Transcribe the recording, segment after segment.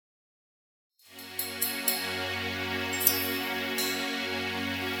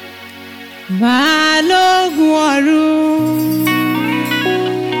Balógun ọ̀run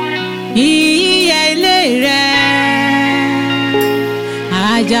ìyẹ́ ilé rẹ̀,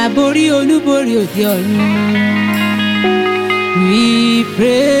 àjàborí olúborí òde ọ̀run. We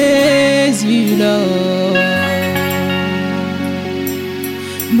praise you, Lord.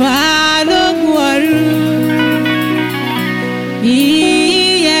 Balógun ọ̀run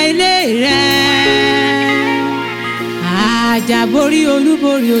ìyẹ́ ilé rẹ̀, àjàborí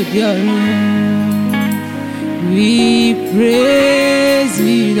olúborí òde ọ̀run. We praise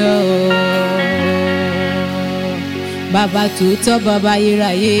you, Lord. Bàbá tòótọ́, bàbá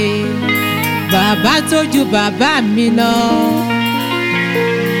ayérayé, bàbá tó ju bàbá mi lọ,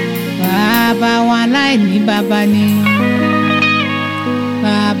 bàbá wọn aláìní bàbá ni,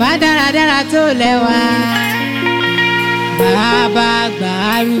 bàbá dáradára tó lẹ́wà, bàbá àgbà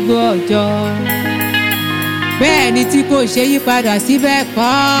arúgbó ọjọ́, bẹ́ẹ̀ ni tí kò ṣe yí padà sí bẹ́ẹ̀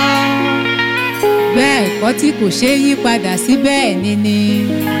kọ́, bẹ́ẹ̀ kọ́ tí kò ṣe yí padà sí bẹ́ẹ̀ ni.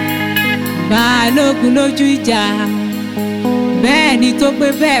 Balógun lójú ìjà, bẹ́ẹ̀ ni tó pé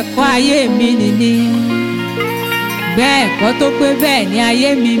bẹ́ẹ̀ kọ́ ayé mi nìní, bẹ́ẹ̀ kọ́ tó pé bẹ́ẹ̀ ni ayé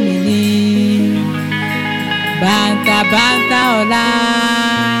mi mìíní. Bàǹtàbàǹtà ọ̀la,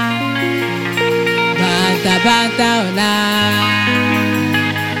 bàǹtàbàǹtà ọ̀la,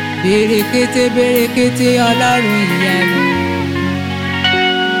 bèrèkété bèrèkété ọlọ́run ìyanu.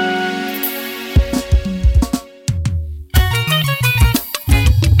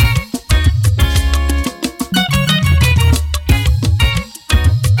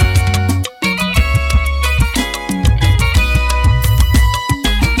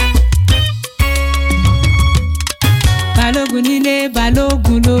 Balógun nílé,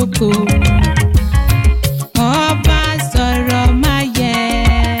 balógun lóko, ọba sọ̀rọ̀ má yẹ.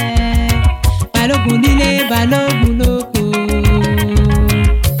 Balógun nílé, balógun lóko,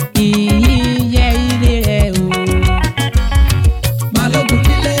 ìyìn yẹ ilé rẹ̀ o. Balógun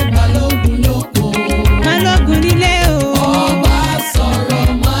nílé, balógun lóko, Balógun nílé o, ọba sọ̀rọ̀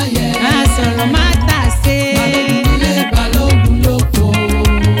má yẹ. a sọ̀rọ̀ má tàsé. Balógun nílé, balógun lóko,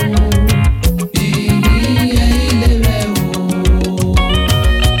 ìyìn yẹ ilé rẹ̀ o.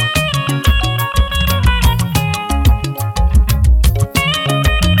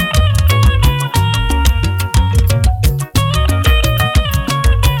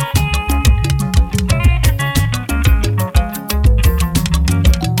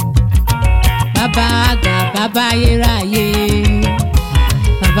 Bàbá àgbà, bàbá ayérayé,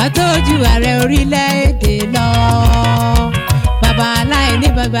 bàbá tó ju ààrẹ orílẹ̀-èdè lọ, bàbá aláìní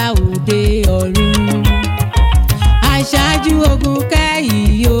bàbá òde ọ̀run, aṣáájú ogun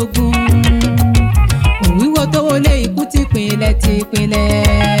kẹ́yìn ogun, òwíwo tó wọlé ikú tìpínlẹ̀ tìpínlẹ̀,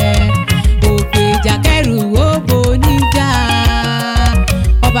 òkè ìjàkẹ́rù òbò níjà,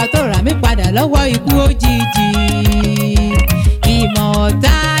 ọba tó rà mí padà lọ́wọ́ ikú òjijì, ìmọ̀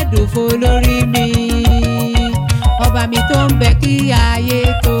ọ̀tá dòfo lórí mi, ọba mi tó ń bẹ kí ayé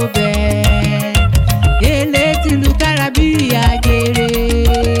tó bẹ, èlé tìlú kára bí àjèrè,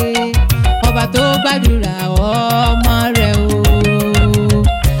 ọba tó gbàdúrà ọmọ rẹ̀ o,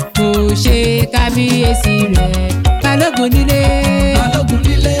 kò ṣe kábíyèsí rẹ̀. Balógun nílé, Balógun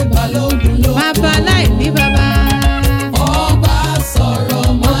nílé, balógun lóko, bàbá aláìní bàbá, ọba sọ̀rọ̀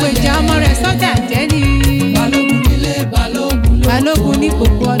má gbogbo yẹ. ìjà ọmọ rẹ̀ sọ́jà jẹ́ ni. Balógun nílé, balógun lóko, Balógun ní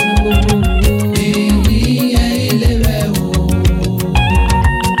gbogbo ọ̀nà gbogbo. ìyìn yẹ ilé rẹ̀ o.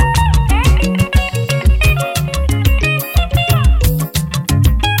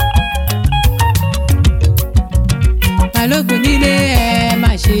 Balógun nílé, ẹ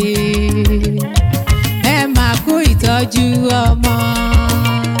má ṣe, ẹ máa kó ìtọ́jú ọmọ,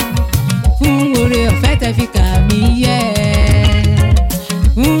 fún oore ọ̀fẹ́ tẹ́ fi kà mí yẹ,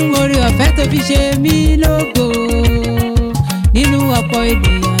 fún oore ọ̀fẹ́ tó fi ṣe mí lógo nínú ọ̀pọ̀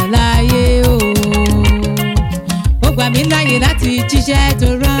ènìyàn láyé o. Ó gbà mí láyè láti jíṣẹ́ tó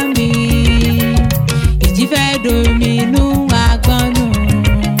rán mi, ìjì fẹ́ dominú agbọ́nù,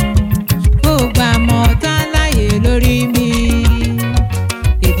 ó gbà mọ̀ tán láyè lórí mi,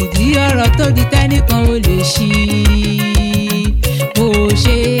 èdìdí ọ̀rọ̀ tó di tẹ́nìkan ò lè ṣí, mo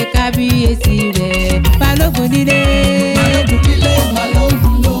ṣe kábíyèsí rẹ̀. Balógun nílé, Balógun nílé,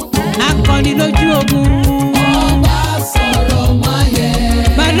 balógun lóko, akọni lójú ogun, ọba sọ̀rọ̀ má yẹ.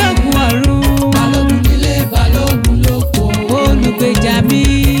 balógun ọ̀run, Balógun nílé, balógun lóko, olùgbèjà mi.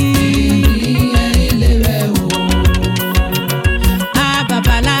 ìyìn yẹ ilé rẹ̀ o. A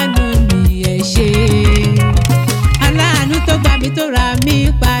bàbá lánàá mi ẹ ṣé, aláàánú tó gbà mí tó ra mí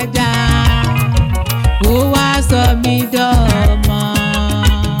padà, ó wá sọ mí dọ́mọ,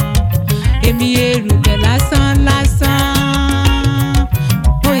 èmi erùpẹ̀ lásán lásán,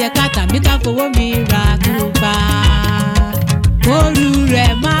 ó yẹ ká tà mí ká fowó mi ra kúpa oru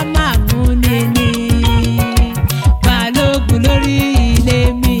rẹ̀ má má mú níní balógun lórí ilé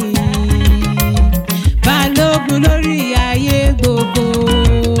mi balógun lórí ayé gbogbo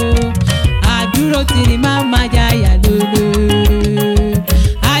àdúró tì ní má má jayà lólo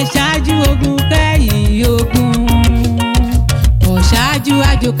aṣáájú ogun kẹ́yìn ogun ọ̀ṣáájú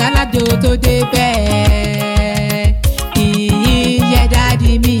àjòkálàjò tó dé bẹ́ẹ̀ ìyìn yẹ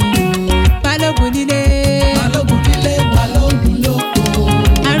dádì mi o balógun nílé balógun lóko.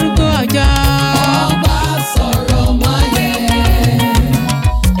 arúgbó ọjọ́ Ọba sọ̀rọ̀ máyé.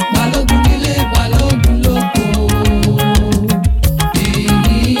 Balógun nílé balógun lóko. Ìyìn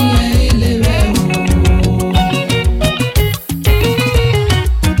ilé rẹ̀ o.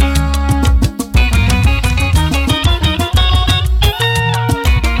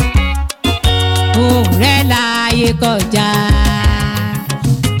 òun rẹ̀ láàyè kọjá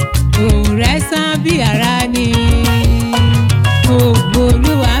òun rẹ̀ sàn bí ara ni ògbó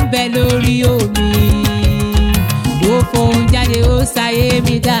olúwa ń bẹ lórí omi ó fohùn jáde ó ṣayé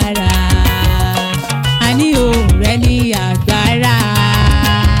mi dára àní òun rẹ̀ ní agbára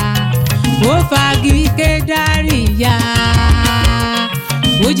ó fagi Kédárì ya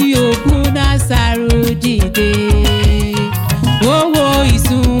ojú òkun Násárù dìde ó wo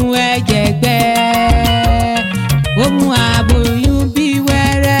ìsun ẹ̀jẹ̀ gbẹ ó mú aboyún bí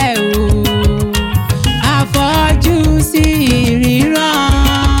wẹ́rẹ́ o afọ́jú sí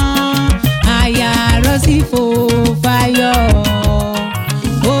ìríran àyà rọ́ sí fò fáyọ̀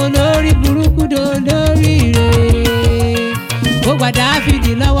olórí burúkú dolórí rẹ̀ ó gba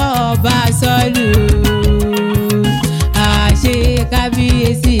Dáfídì lọ́wọ́ ọba Sọ́ọ̀lù àṣẹ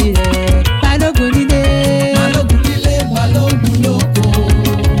kábíyèsí rẹ̀ balógun nílé. Balógun nílé balógun lóko.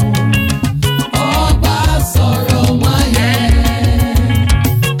 Ọba sọ̀rọ̀ máyé.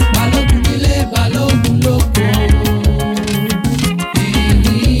 Balógun nílé balógun lóko. Ìyìn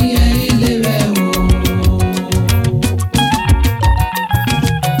ilé rẹ̀ o.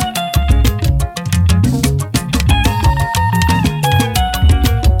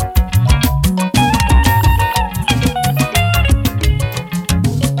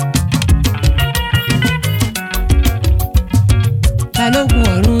 balógun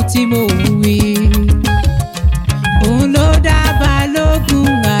ọ̀run tí mo ń wí òun ló dá balógun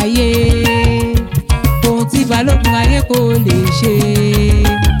ayé ohun tí balógun ayé kò lè ṣe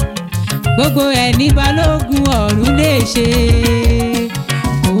gbogbo ẹ̀ ní balógun ọ̀run lè ṣe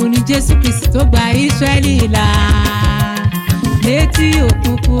òun ni Jésù Kristi tó gba Ísírẹ́lì là létí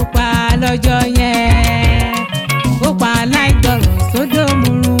òkun pupa lọ́jọ́ yẹn ó pa aláìgbọràn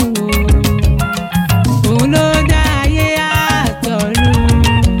Sódómù run wò òun ló dá ayé àtọ̀run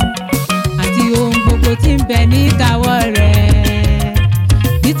àti ohun gbogbo tí ń bẹ níkàáwọ́ rẹ̀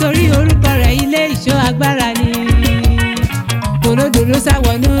nítorí orúkọ rẹ̀ ilé ìṣọ́ agbára ni olódodo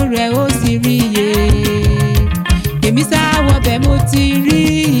sáwọnú rẹ̀ ó sì rí iye èmi sáwọ bẹ̀ mo ti rí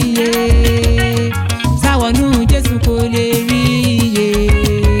iye.